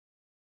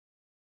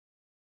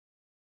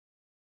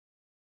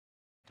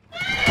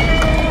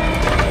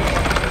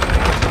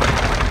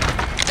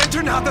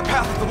not the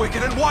path of the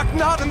wicked, and walk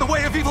not in the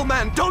way of evil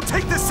men. Don't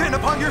take this sin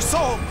upon your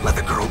soul. Let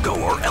the girl go,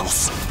 or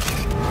else.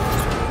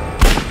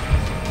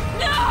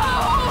 No!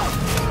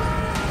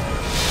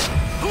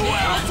 Who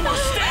else will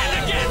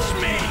stand against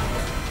me?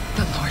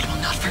 The Lord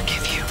will not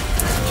forgive you.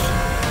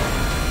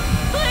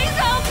 Please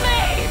help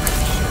me!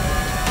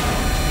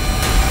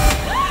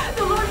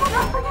 The Lord will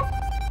not forgive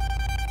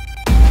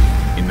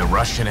me. In the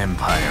Russian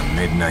Empire,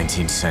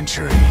 mid-19th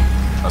century,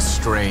 a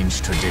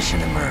strange tradition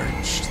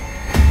emerged.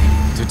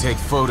 To take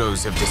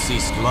photos of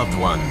deceased loved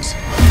ones.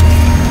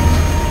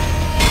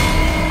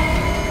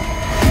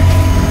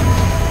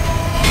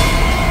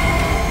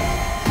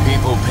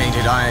 People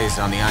painted eyes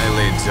on the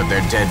eyelids of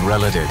their dead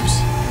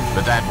relatives,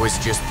 but that was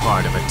just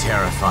part of a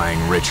terrifying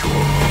ritual.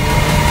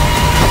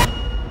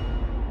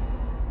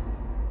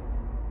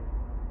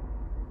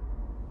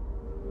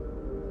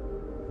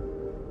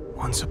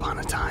 Once upon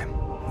a time,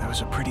 there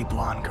was a pretty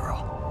blonde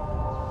girl.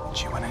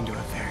 She went into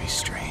a very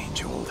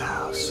strange old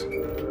house.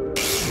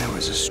 And there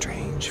was a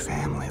strange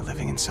family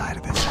living inside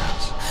of this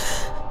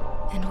house.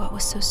 And what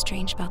was so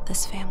strange about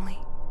this family?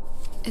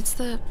 It's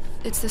the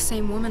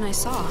same woman I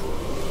saw.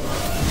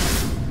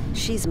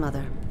 She's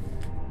mother.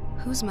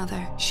 Whose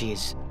mother?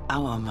 She's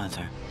our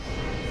mother.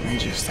 They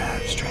just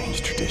had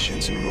strange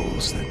traditions and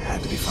rules that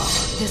had to be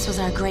followed. This was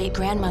our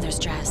great-grandmother's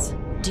dress.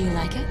 Do you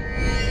like it?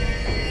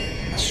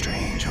 A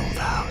strange old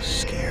house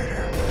scared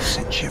her,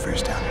 sent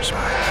shivers down her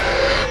spine.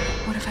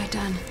 What have I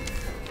done?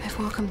 I've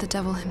welcomed the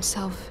devil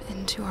himself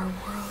into our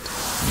world.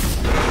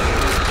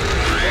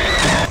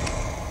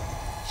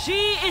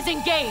 She is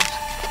engaged.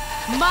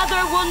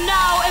 Mother will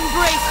now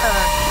embrace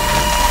her.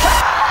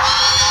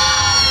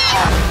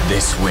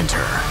 This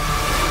winter,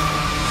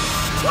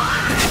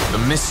 the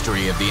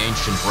mystery of the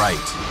ancient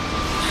rite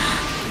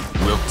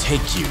will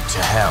take you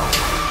to hell.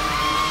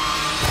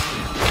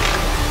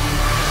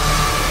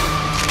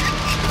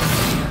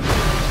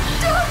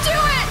 Don't do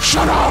it!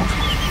 Shut up!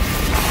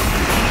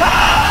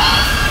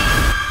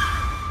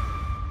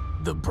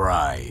 The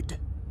Bride.